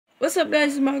What's up,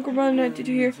 guys? It's Michael Brother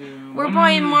 92 here. We're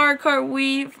playing Mario Kart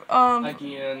Wii,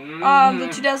 the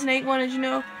 2008 one, as you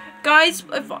know. Guys,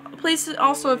 please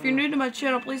also, if you're new to my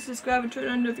channel, please subscribe and turn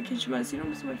on notification bells so you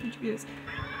don't miss my future videos.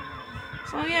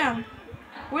 So yeah,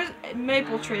 where's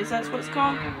Maple Trees? That's what it's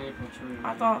called. Maple Tree.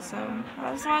 I thought so.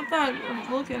 That's what I thought. I was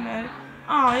looking at it.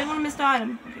 Oh, I didn't want to miss the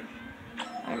item. Okay,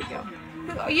 there we go.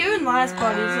 You in last,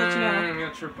 buddy, so you know. I'm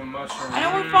gonna trip a mushroom. I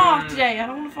don't want to fall off today. I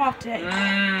don't want to fall off today. I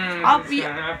hope you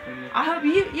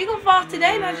gonna fall off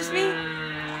today, not just me.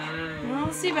 Well,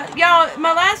 let's see about y'all.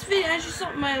 My last video, as you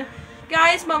saw, my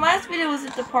last video was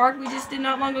at the park we just did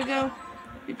not long ago.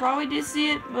 You probably did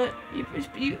see it, but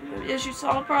as you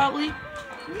saw probably.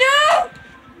 No.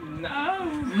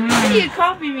 What did you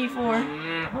copy me for?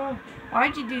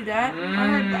 Why'd you do that? I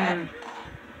heard that.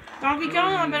 Donkey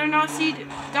Kong, I better not see you.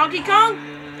 Donkey Kong?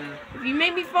 If you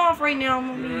make me fall off right now, I'm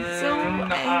gonna be so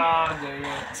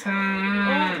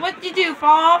angry. What'd you do?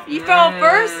 Fall off? You fell off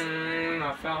first?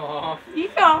 I fell off. You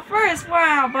fell off first?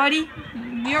 Wow, buddy.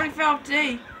 You already fell off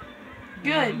today.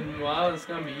 Good. Well, it's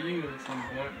gonna be you at some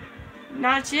point.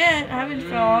 Not yet. I haven't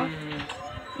fell off.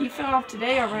 You fell off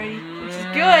today already, which is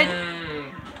good.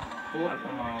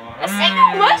 A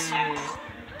single mushroom?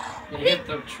 You hit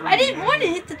the tree. I didn't want to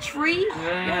hit the tree.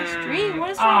 Yeah, tree. What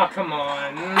is wrong? Oh, come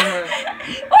on.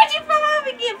 What'd you fall off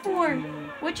again for?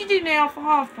 What'd you do now fall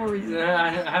off for? I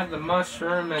had the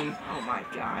mushroom and... Oh my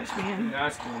gosh, man.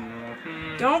 That's good enough.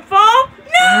 Don't fall?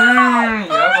 No! Yep,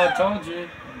 I told you.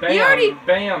 Bam, You already...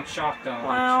 Bam, shock dodge.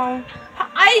 Wow.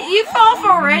 You fell off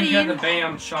already. You got the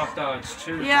bam, shock dodge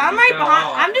too. Yeah, I'm right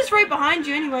behind. I'm just right behind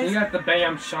you anyways. You got the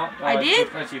bam, shock dodge. I did?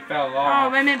 Because you fell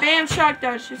off. Oh, I meant bam, shock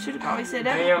dodge. I should have probably said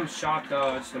that. Bam, shock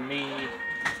dodge to me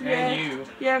and you.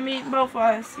 Yeah, me, both of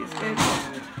us. Yes, baby.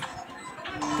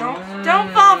 Don't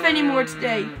fall off anymore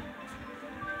today.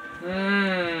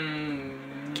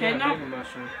 Okay, no.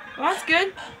 Well, that's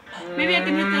good. Maybe I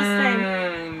can hit this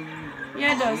thing.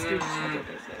 Yeah, it does, dude.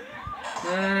 I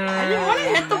didn't want to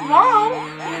hit the wall.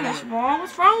 Damn, this wall.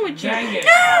 What's wrong with you? No!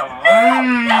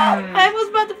 I was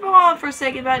about to fall off for a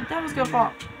second, but that was gonna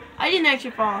fall. I didn't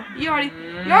actually fall. You already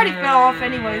fell off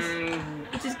anyways,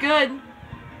 which is good.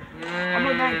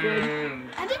 I'm not good.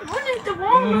 I didn't want to hit the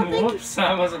wall. Whoops!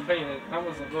 I wasn't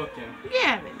looking.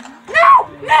 Yeah.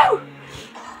 No!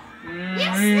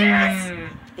 Yes!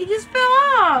 He just fell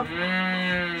off.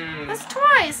 That's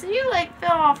twice. And you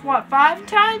fell off what, 5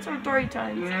 times or 3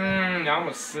 times? That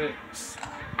was 6.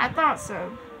 I thought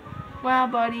so. Wow,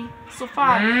 buddy. So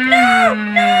 5. No!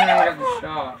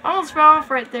 I almost fell off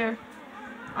right there.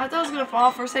 I thought I was gonna fall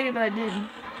off for a second, but I didn't.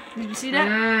 Did you see that?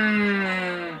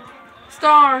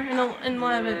 Star in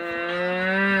 11th.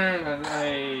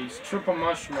 A triple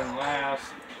mushroom in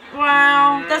last.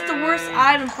 Wow, that's the worst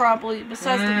item probably,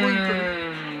 besides the bleeper.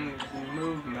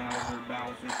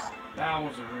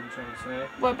 Bowser, I'm trying to say.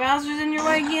 What, Bowser's in your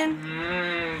way again?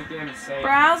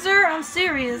 Bowser? I'm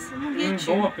serious. I'm gonna get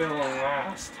you. Bullet bill on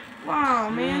last. Wow,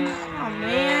 man. Oh,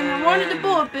 man. I wanted the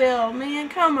bullet bill. Man,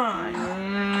 come on.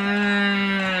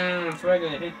 That's why I'm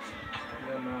gonna hit you.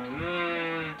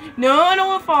 No, I don't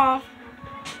want to fall off.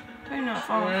 Try not to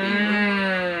fall off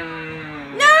either.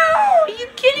 No! Are you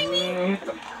kidding me?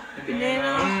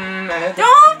 Banana.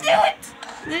 Don't do it!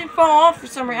 I didn't fall off for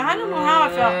some reason. I don't know how I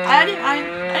felt. I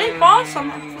didn't fall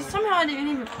somehow I didn't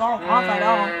even fall off at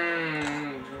all.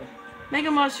 Make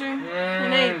a mushroom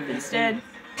and ate instead.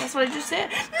 That's what I just said.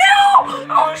 No!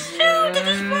 Oh shoot! I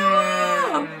just fell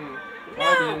off!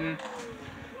 No!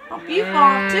 Hope you fall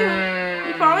off too.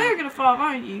 You probably are gonna fall off,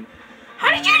 aren't you?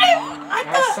 How did you do?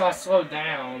 I slowed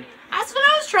down. That's what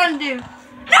I was trying to do.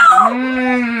 No!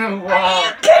 Wow. Are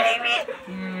you kidding me?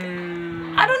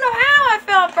 I don't know how I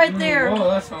fell off right there. Oh,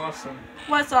 that's awesome.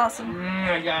 What's awesome?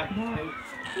 I got No,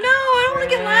 I don't want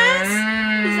to get last.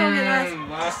 Please don't get last.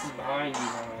 Last is behind you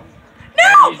now.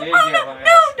 No!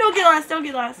 No, don't get last. Don't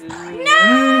get last.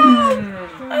 No!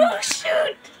 Oh,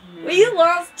 shoot. Well, you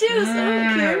lost too, so I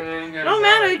don't care. It don't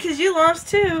matter because you lost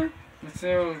too.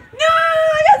 No!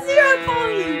 I got 0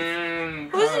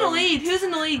 points. Who's in the lead? Who's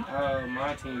in the lead? Oh,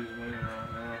 my team's winning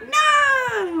right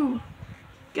now. No!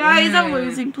 Guys, I'm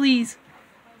losing, please.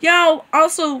 Yo,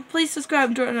 also, please subscribe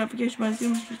and turn on notification bells. As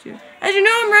you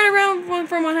know, I'm right around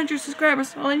from 100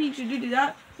 subscribers. All I need you to do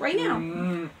that right now.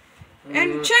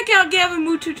 And check out Gavin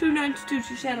Wooten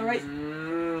 292 channel, right?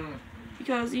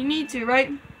 Because you need to,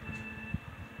 right?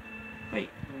 Wait.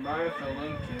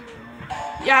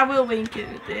 Yeah, I will link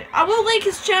it. I will link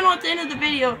his channel at the end of the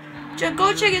video.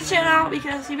 Go check his channel out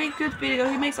because he makes good videos.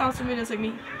 He makes awesome videos like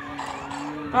me.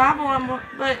 But I have a lot more.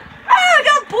 But I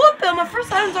got a bullet bill. My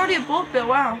first item's already a bullet bill.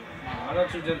 Wow. I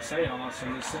thought you didn't say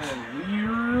awesome. You said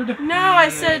weird. No, I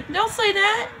said, don't say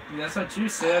that. That's what you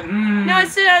said. No, I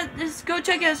said, just go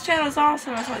check out his channel. It's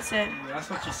awesome. That's what I said. That's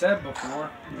what you said before.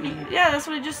 Yeah, that's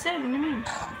what I just said. What do you mean?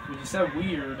 You said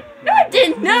weird. No, I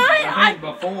didn't. No, I think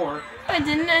before. I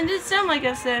didn't. It didn't sound like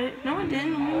I said it. No, I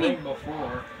didn't. I think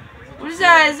before. What is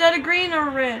that? Is that a green or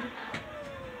a red?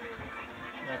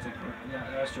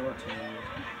 That's your team.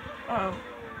 Oh.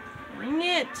 Bring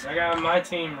it. I got my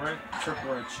team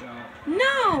triple red shot. No.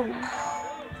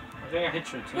 I think I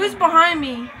hit your team. Who's behind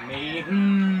me? Me.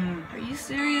 Are you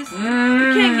serious? You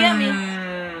can't get me.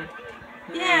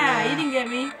 Yeah, you didn't get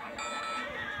me.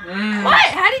 What?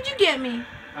 How did you get me?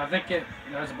 I think that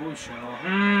was a blue shell.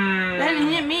 That didn't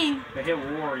hit me. They hit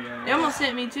Wario. They almost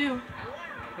hit me too.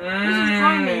 Who's in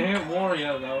front of me? They hit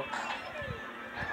Wario though.